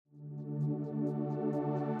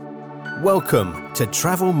Welcome to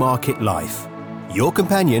Travel Market Life, your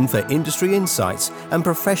companion for industry insights and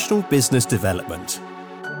professional business development.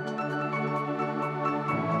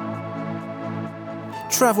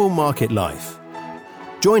 Travel Market Life.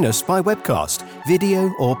 Join us by webcast,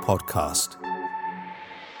 video or podcast.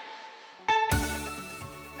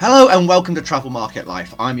 Hello and welcome to Travel Market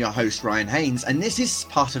Life. I'm your host Ryan Haynes, and this is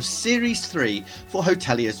part of Series 3 for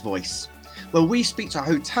Hoteliers Voice, where we speak to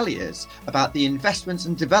hoteliers about the investments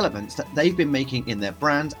and developments that they've been making in their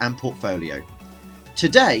brand and portfolio.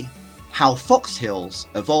 Today, how Foxhills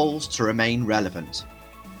evolves to remain relevant.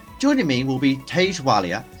 Joining me will be Tej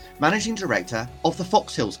Walia, Managing Director of the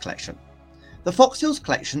Foxhills Collection. The Foxhills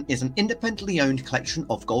Collection is an independently owned collection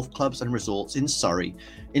of golf clubs and resorts in Surrey,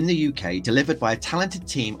 in the UK, delivered by a talented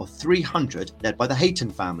team of 300 led by the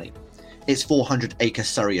Hayton family. Its 400-acre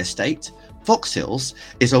Surrey estate, Foxhills,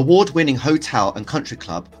 is an award-winning hotel and country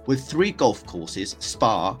club with 3 golf courses,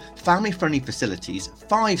 spa, family-friendly facilities,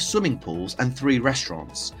 5 swimming pools and 3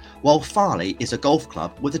 restaurants, while Farley is a golf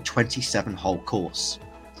club with a 27-hole course.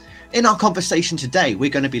 In our conversation today,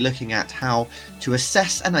 we're going to be looking at how to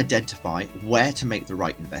assess and identify where to make the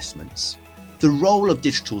right investments, the role of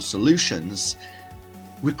digital solutions,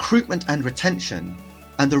 recruitment and retention,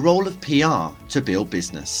 and the role of PR to build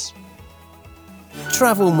business.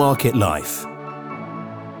 Travel Market Life.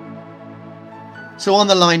 So on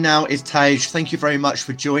the line now is Tej. Thank you very much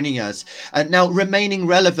for joining us. Now, remaining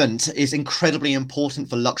relevant is incredibly important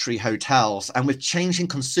for luxury hotels, and with changing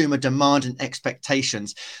consumer demand and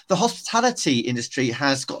expectations, the hospitality industry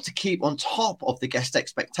has got to keep on top of the guest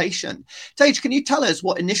expectation. Tej, can you tell us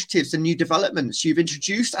what initiatives and new developments you've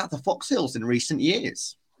introduced at the Foxhills in recent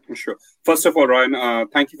years? Sure. First of all, Ryan,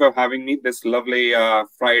 thank you for having me this lovely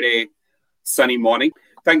Friday sunny morning.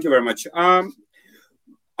 Thank you very much. I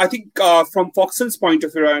think from Foxhill's point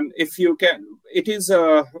of view, and if you can, it is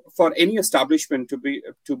for any establishment to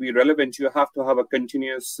be relevant, you have to have a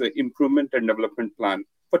continuous improvement and development plan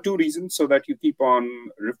for 2 reasons: so that you keep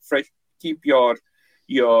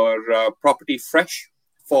your property fresh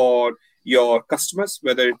for your customers,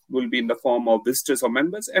 whether it will be in the form of visitors or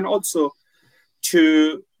members, and also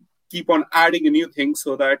to keep on adding a new thing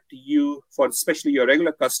so that you, for especially your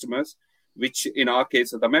regular customers, which in our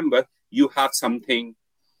case are the member, you have something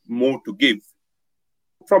more to give.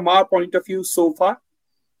 From our point of view, so far,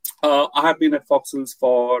 I have been at Foxhills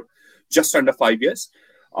for just under 5 years.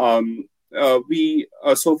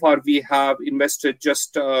 So far we have invested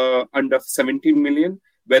just under 17 million,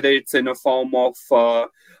 whether it's in a form of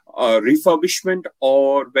refurbishment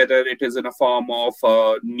or whether it is in a form of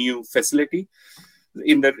a new facility.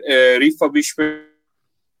 In the refurbishment,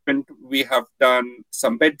 we have done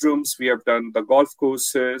some bedrooms, we have done the golf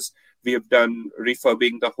courses, we have done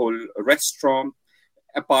refurbing the whole restaurant.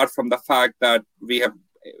 Apart from the fact that we have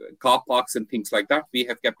car parks and things like that, we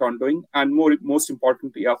have kept on doing. And most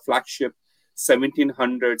importantly, our flagship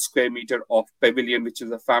 1,700 square meter of pavilion, which is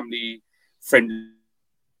a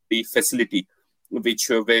family-friendly facility, which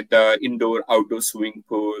with indoor, outdoor swimming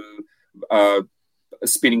pool,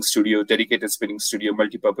 spinning studio, dedicated spinning studio,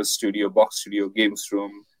 multi-purpose studio, box studio, games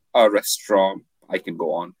room, a restaurant. I can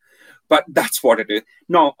go on. But that's what it is.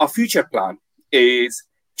 Now, our future plan is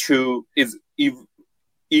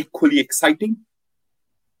equally exciting.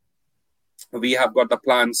 We have got the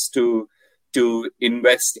plans to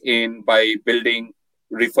invest in by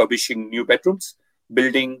refurbishing new bedrooms,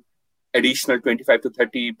 building additional 25 to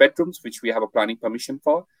 30 bedrooms, which we have a planning permission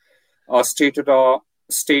for.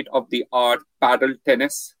 State-of-the-art paddle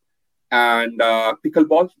tennis and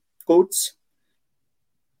pickleball courts,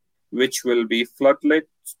 which will be floodlit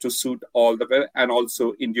to suit all the weather, and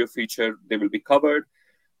also in the future they will be covered.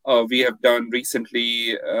 We have done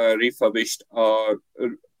recently refurbished a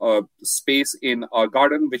space in our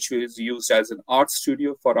garden, which is used as an art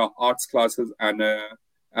studio for our arts classes and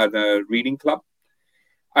a reading club,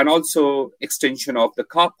 and also extension of the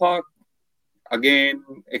car park, again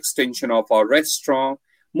extension of our restaurant.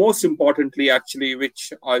 Most importantly, actually,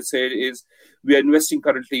 which I said is we are investing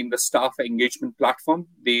currently in the staff engagement platform.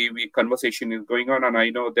 The conversation is going on, and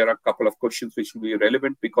I know there are a couple of questions which will be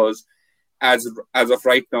relevant because as of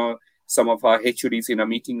right now, some of our HODs in a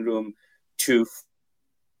meeting room to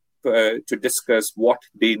discuss what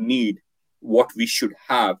they need, what we should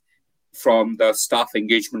have from the staff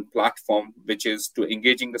engagement platform, which is to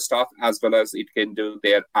engaging the staff as well as it can do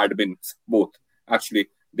their admins, both. Actually,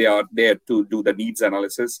 they are there to do the needs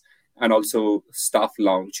analysis and also staff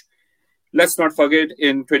lounge. Let's not forget,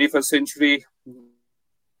 in 21st century,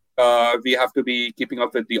 we have to be keeping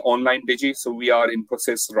up with the online digi. So we are in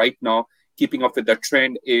process right now. Keeping up with the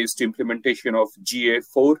trend is the implementation of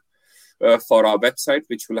GA4, for our website,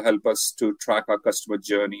 which will help us to track our customer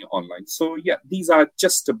journey online. So yeah, these are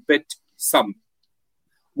just a bit some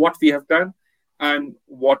what we have done and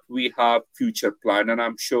what we have future plan. And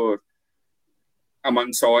I'm sure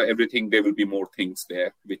amongst everything, there will be more things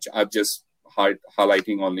there, which I've just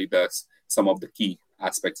highlighting only some of the key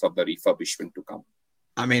aspects of the refurbishment to come.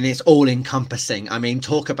 I mean, it's all encompassing. I mean,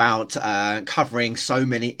 talk about covering so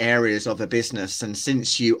many areas of a business. And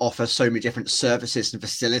since you offer so many different services and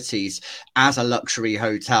facilities as a luxury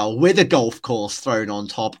hotel with a golf course thrown on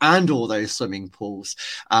top and all those swimming pools,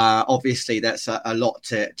 obviously that's a lot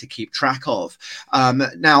to keep track of.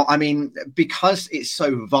 Now, I mean, because it's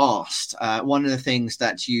so vast, one of the things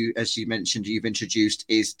that you, as you mentioned, you've introduced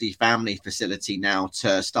is the family facility now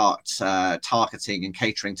to start targeting and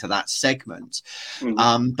catering to that segment. Mm-hmm.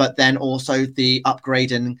 But then also the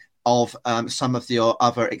upgrading of some of your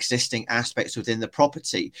other existing aspects within the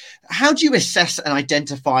property. How do you assess and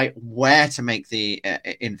identify where to make the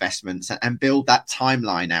investments and build that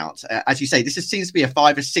timeline out? As you say, this seems to be a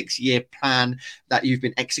 5 or 6 year plan that you've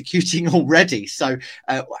been executing already. So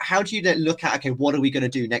how do you then look at, okay, what are we going to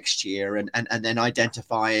do next year? And then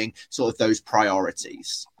identifying sort of those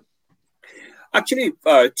priorities? Actually,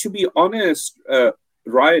 to be honest,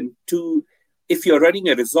 Ryan, if you're running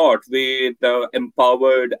a resort with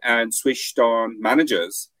empowered and switched on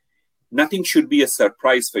managers, nothing should be a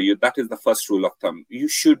surprise for you. That is the first rule of thumb. Your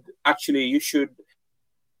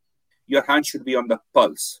hand should be on the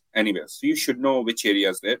pulse anyway. So you should know which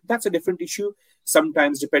areas there. That's a different issue.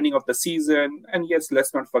 Sometimes depending on the season, and yes,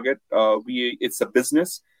 let's not forget, it's a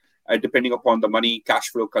business. Depending upon the money, cash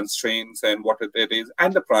flow constraints and what it is,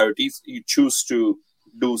 and the priorities, you choose to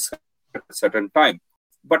do at a certain time.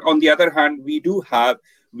 But on the other hand, we have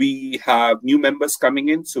new members coming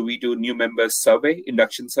in. So we do new members survey,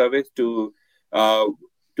 induction survey to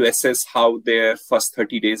assess how their first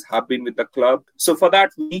 30 days have been with the club. So for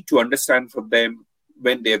that, we need to understand from them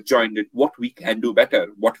when they've joined it, what we can do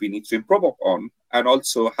better, what we need to improve upon. And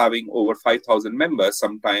also having over 5,000 members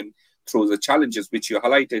sometimes throws the challenges, which you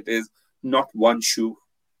highlighted, is not one shoe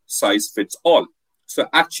size fits all. So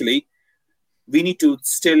actually, we need to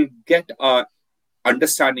still get our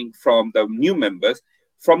understanding from the new members,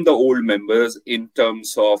 from the old members in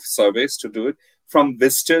terms of surveys to do it, from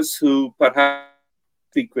visitors who perhaps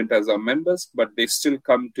frequent as our members, but they still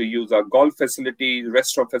come to use our golf facilities,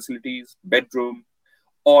 restaurant facilities, bedroom,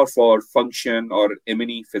 or for function or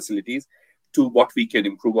M&E facilities, to what we can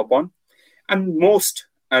improve upon. And most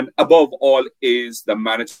and above all is the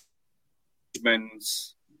management's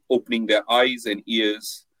opening their eyes and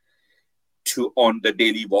ears to on the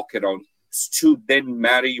daily walk around, to then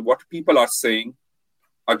marry what people are saying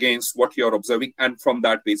against what you're observing. And from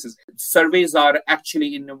that basis, surveys are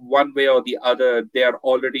actually in one way or the other, they are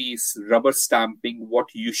already rubber stamping what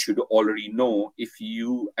you should already know if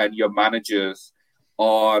you and your managers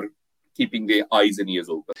are keeping their eyes and ears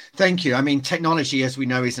open. Thank you. I mean, technology, as we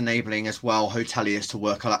know, is enabling as well hoteliers to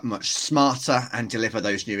work a lot much smarter and deliver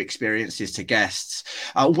those new experiences to guests.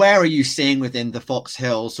 Where are you seeing within the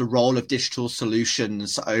Foxhills the role of digital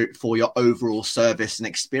solutions for your overall service and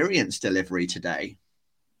experience delivery today?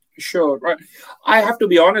 Sure. Right. I have to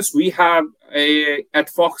be honest, at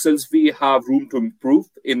Foxhills, we have room to improve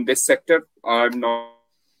in this sector. I'm not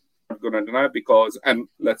going to deny because, and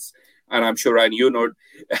I'm sure, Ryan, you know,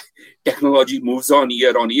 technology moves on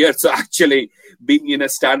year. So actually being in a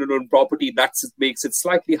standalone property, that makes it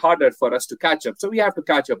slightly harder for us to catch up. So we have to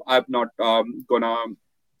catch up. I'm not going to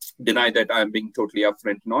deny that. I'm being totally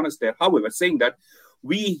upfront and honest there. However, saying that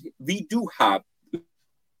we do have a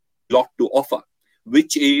lot to offer,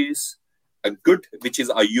 which is our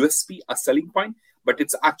USP, a selling point. But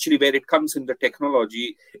it's actually where it comes in the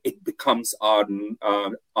technology, it becomes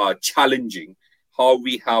challenging. How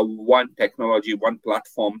we have one technology, one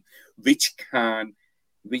platform, which can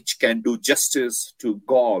do justice to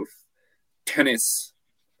golf, tennis,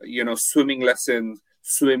 swimming lessons,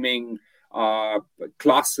 swimming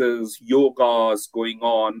classes, yogas going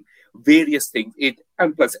on, various things.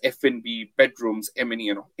 And plus F&B, bedrooms,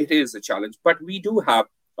 M&E, it is a challenge. But we do have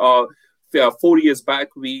 4 years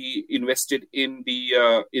back, we invested in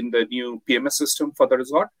the new PMS system for the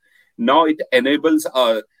resort. Now it enables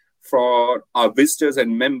for our visitors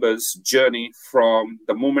and members journey from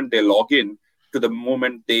the moment they log in to the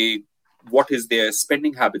moment what is their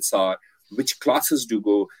spending habits are, which classes do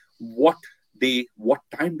go, what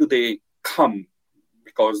time do they come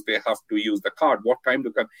because they have to use the card, what time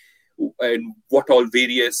to come, and what all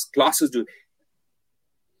various classes do,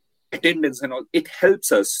 attendance and all. It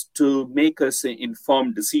helps us to make us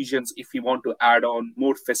informed decisions if we want to add on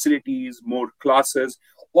more facilities, more classes,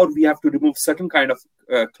 or we have to remove certain kind of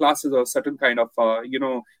classes or certain kind of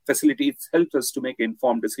facilities helps us to make an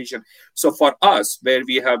informed decision. So for us, where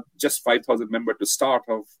we have just 5,000 members to start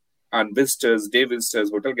off, and visitors, day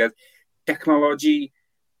visitors, hotel guests, technology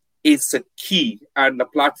is a key, and the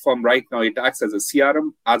platform right now, it acts as a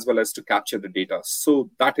CRM as well as to capture the data.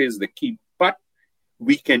 So that is the key. But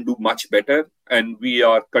we can do much better, and we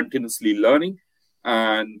are continuously learning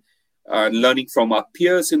and learning from our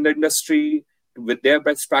peers in the industry with their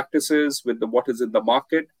best practices, with what is in the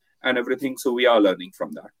market and everything. So we are learning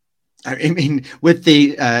from that. I mean, with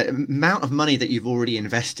the amount of money that you've already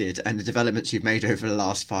invested and the developments you've made over the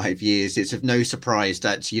last 5 years, it's of no surprise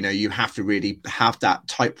that, you have to really have that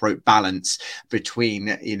tightrope balance between,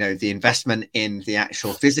 the investment in the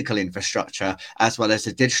actual physical infrastructure as well as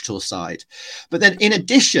the digital side. But then in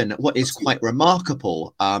addition, what is quite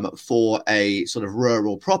remarkable for a sort of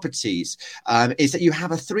rural properties is that you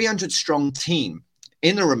have a 300 strong team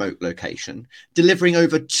in a remote location, delivering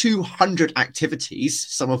over 200 activities,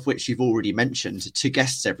 some of which you've already mentioned, to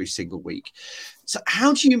guests every single week. So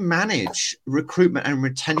how do you manage recruitment and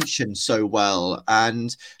retention so well?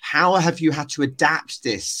 And how have you had to adapt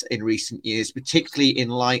this in recent years, particularly in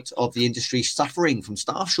light of the industry suffering from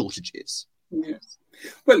staff shortages? Yes.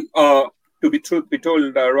 Well, to be truth be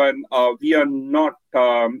told, Ryan, we are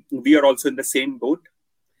also in the same boat,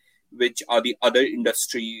 which the other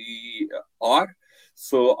industry are.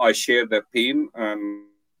 So I share their pain, and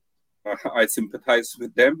I sympathize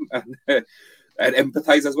with them and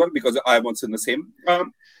empathize as well, because I am also in the same.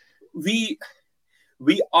 We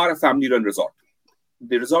are a family-run resort.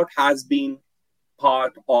 The resort has been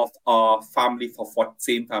part of our family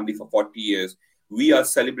same family for 40 years. We are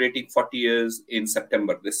celebrating 40 years in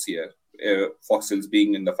September this year. Foxhills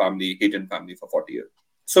being in the Hayden family for 40 years.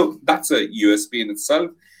 So that's a USP in itself.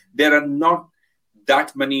 There are not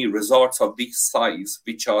that many resorts of this size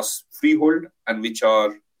which are freehold and which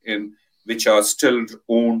are still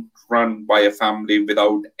owned, run by a family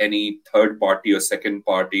without any third party or second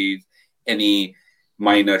party, any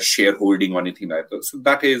minor shareholding or anything like that. So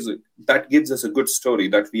that gives us a good story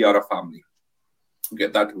that we are a family. Okay,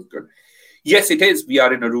 that was good. Yes, it is. We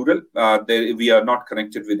are in a rural. We are not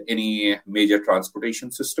connected with any major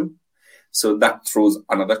transportation system, so that throws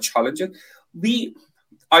another challenge.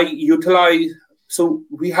 So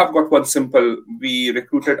we have got one simple. We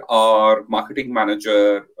recruited our marketing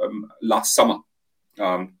manager last summer.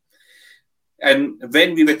 And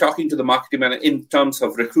when we were talking to the marketing manager in terms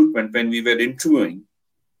of recruitment, when we were interviewing,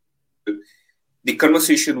 the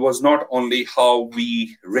conversation was not only how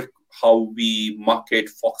we market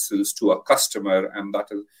Foxhills to a customer, and that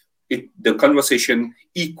is it. The conversation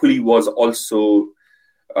equally was also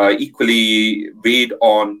equally weighed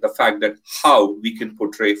on the fact that how we can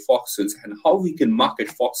portray Foxhills and how we can market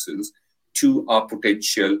Foxhills to our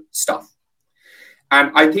potential staff. And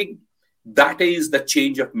I think that is the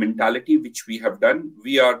change of mentality which we have done.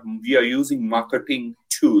 We are using marketing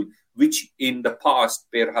tool, which in the past,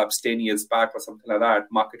 perhaps 10 years back or something like that,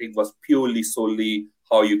 marketing was solely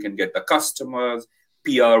how you can get the customers.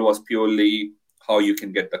 PR was purely how you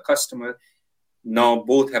can get the customer. Now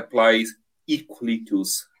both applies equally to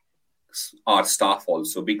our staff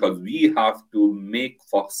also, because we have to make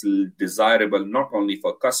Foxhills desirable not only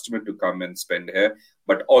for customer to come and spend here,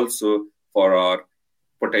 but also for our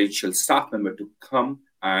potential staff member to come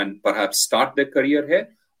and perhaps start their career here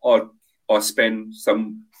or spend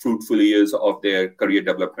some fruitful years of their career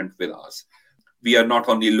development with us. We are not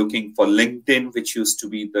only looking for LinkedIn, which used to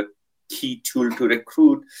be the key tool to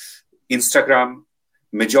recruit, Instagram.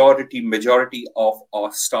 Majority of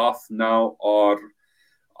our staff now are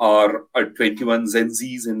 21 Gen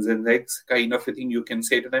Zs and Gen X kind of a thing, you can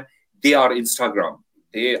say to them. They are Instagram.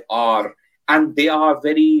 They are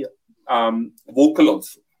very vocal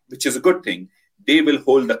also, which is a good thing. They will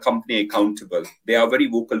hold the company accountable. They are very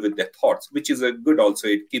vocal with their thoughts, which is a good also.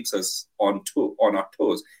 It keeps us on our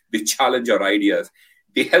toes. They challenge our ideas.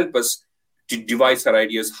 They help us to devise our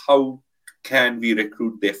ideas. How can we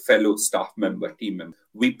recruit their fellow staff member, team member?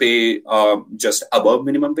 We pay just above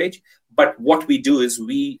minimum wage. But what we do is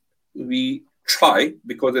we try,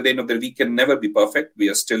 because at the end of the day, we can never be perfect. We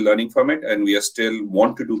are still learning from it, and we are still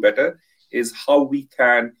want to do better, is how we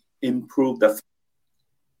can improve the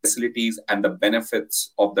facilities and the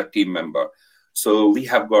benefits of the team member. So we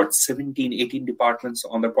have got 17, 18 departments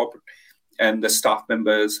on the property, and the staff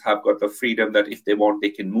members have got the freedom that if they want, they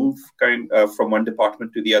can move from one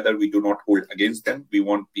department to the other. We do not hold against them. We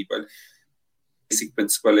want people. Basic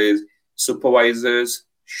principle is supervisors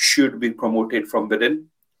should be promoted from within.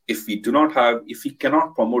 If we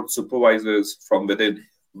cannot promote supervisors from within,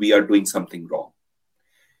 we are doing something wrong.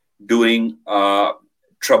 During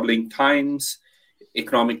troubling times,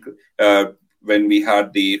 economic, when we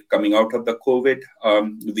had the coming out of the COVID,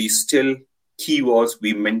 we still, key was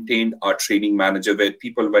we maintained our training manager where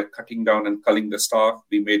people were cutting down and culling the staff.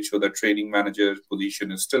 We made sure the training manager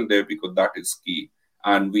position is still there because that is key.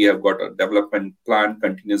 And we have got a development plan,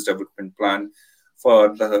 continuous development plan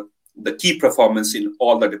for the key performance in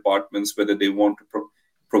all the departments, whether they want to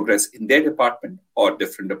progress in their department or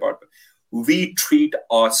different department. We treat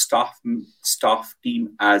our staff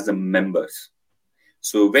team as a members.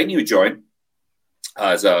 So when you join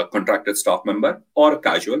as a contracted staff member or a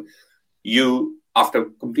casual, you, after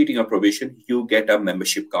completing a probation, you get a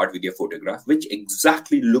membership card with your photograph, which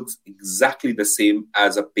looks exactly the same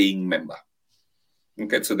as a paying member.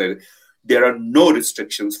 Okay, so there are no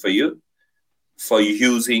restrictions for you for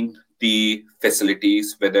using the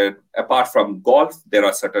facilities, whether apart from golf, there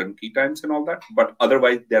are certain key times and all that, but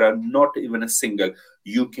otherwise there are not even a single.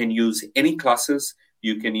 You can use any classes,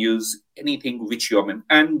 you can use anything which you're in.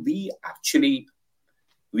 And we actually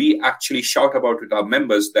shout about with our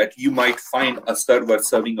members that you might find a server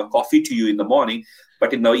serving a coffee to you in the morning,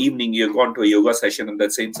 but in the evening you're gone to a yoga session and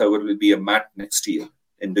that same server will be a mat next to you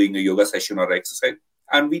and doing a yoga session or exercise.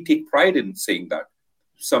 And we take pride in saying that.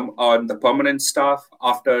 Some on the permanent staff,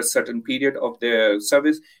 after a certain period of their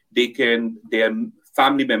service, their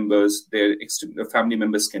family members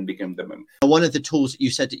can become the member. One of the tools that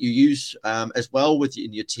you said that you use as well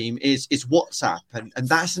in your team is WhatsApp, and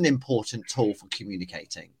that's an important tool for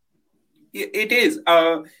communicating. It is.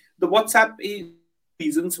 The WhatsApp is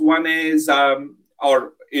reasons. One is,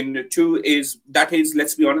 two is,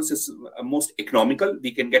 let's be honest, is most economical.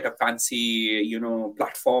 We can get a fancy,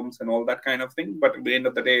 platforms and all that kind of thing. But at the end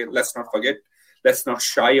of the day, let's not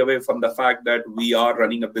shy away from the fact that we are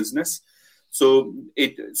running a business. So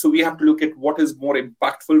we have to look at what is more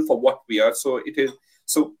impactful for what we are. So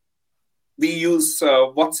we use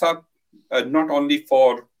WhatsApp not only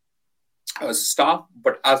for staff,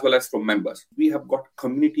 but as well as for members. We have got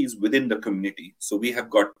communities within the community. So we have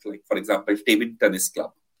got, like, for example, table tennis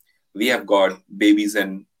club. We have got babies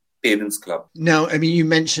and parents club. Now, I mean, you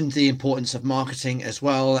mentioned the importance of marketing as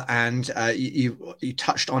well, and you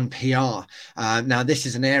touched on PR. Now, this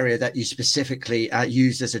is an area that you specifically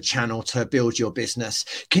use as a channel to build your business.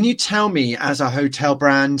 Can you tell me, as a hotel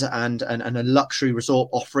brand and a luxury resort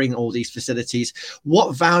offering all these facilities,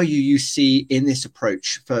 what value you see in this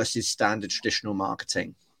approach versus standard traditional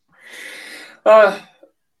marketing?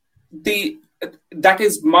 That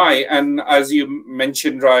is and as you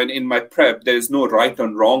mentioned, Ryan, in my prep, there is no right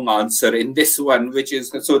and wrong answer in this one, this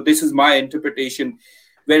is my interpretation.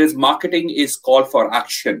 Whereas marketing is call for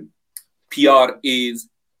action, PR it's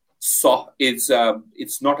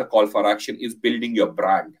not a call for action, it's building your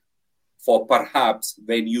brand. For perhaps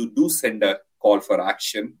when you do send a call for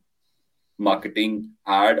action, marketing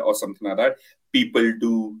ad or something like that, people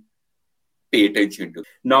do pay attention to.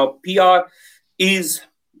 Now, PR is,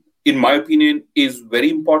 in my opinion, is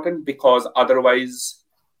very important, because otherwise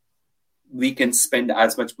we can spend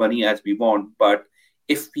as much money as we want. But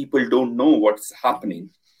if people don't know what's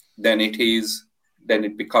happening, then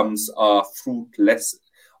it becomes a fruitless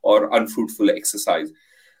or unfruitful exercise.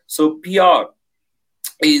 So PR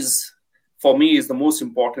is, for me, is the most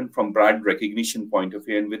important from brand recognition point of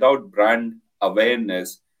view. And without brand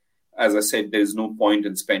awareness, as I said, there's no point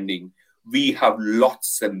in spending. We have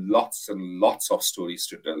lots and lots and lots of stories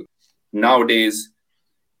to tell. Nowadays,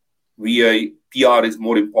 PR is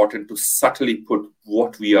more important to subtly put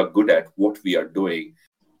what we are good at, what we are doing.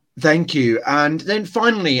 Thank you. And then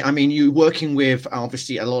finally, I mean, you're working with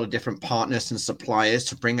obviously a lot of different partners and suppliers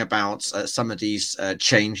to bring about some of these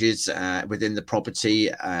changes within the property,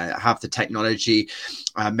 have the technology,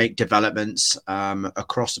 make developments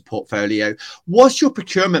across the portfolio. What's your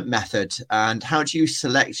procurement method, and how do you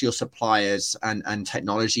select your suppliers and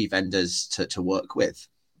technology vendors to work with?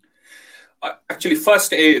 Actually,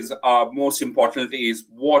 first is, most importantly, is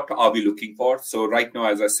what are we looking for? So right now,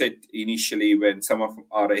 as I said initially, when some of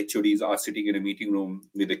our HODs are sitting in a meeting room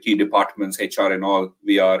with the key departments, HR and all,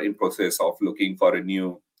 we are in process of looking for a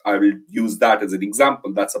new, I will use that as an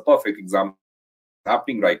example. That's a perfect example.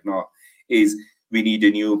 Happening right now is we need a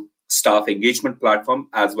new staff engagement platform,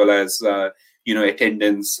 as well as,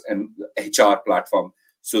 attendance and HR platform.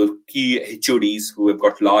 So key HODs who have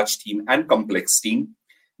got large team and complex team,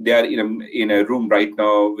 they are in a room right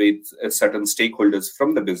now with certain stakeholders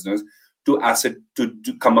from the business to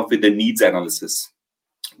come up with the needs analysis.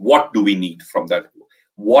 What do we need from that?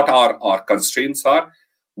 What our constraints are?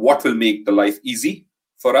 What will make the life easy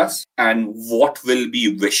for us? And what will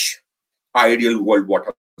be ideal world, what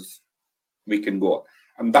else we can go on?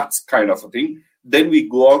 And that's kind of a thing. Then we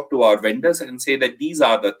go out to our vendors and say that these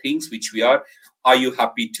are the things which we are. Are you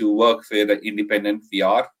happy to work with an independent? We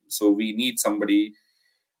are. So we need somebody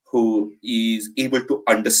who is able to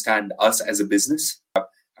understand us as a business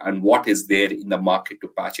and what is there in the market to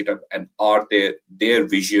patch it up, and are their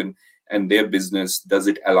vision and their business, does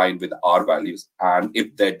it align with our values? And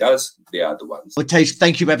if that does, they are the ones. Well, Tej,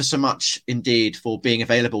 thank you ever so much indeed for being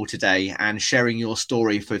available today and sharing your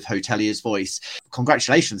story with Hoteliers Voice.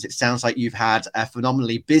 Congratulations. It sounds like you've had a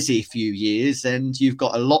phenomenally busy few years and you've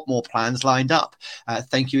got a lot more plans lined up.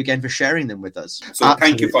 Thank you again for sharing them with us. So Absolutely.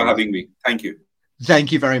 Thank you for having me. Thank you.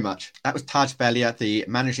 Thank you very much. That was Taj Belia, the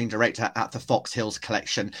Managing Director at the Foxhills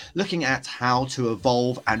Collection, looking at how to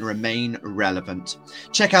evolve and remain relevant.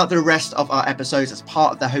 Check out the rest of our episodes as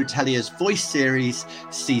part of the Hoteliers Voice series,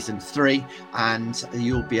 Season 3, and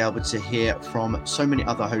you'll be able to hear from so many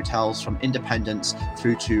other hotels, from independents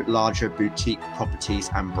through to larger boutique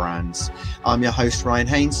properties and brands. I'm your host, Ryan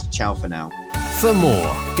Haynes. Ciao for now. For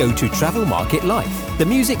more, go to Travel Market Life. The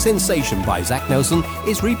music sensation by Zach Nelson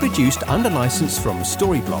is reproduced under license from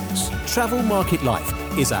Storyblocks. Travel Market Life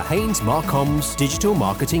is a Haynes Marcoms digital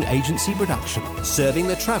marketing agency production, serving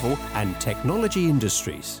the travel and technology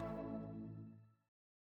industries.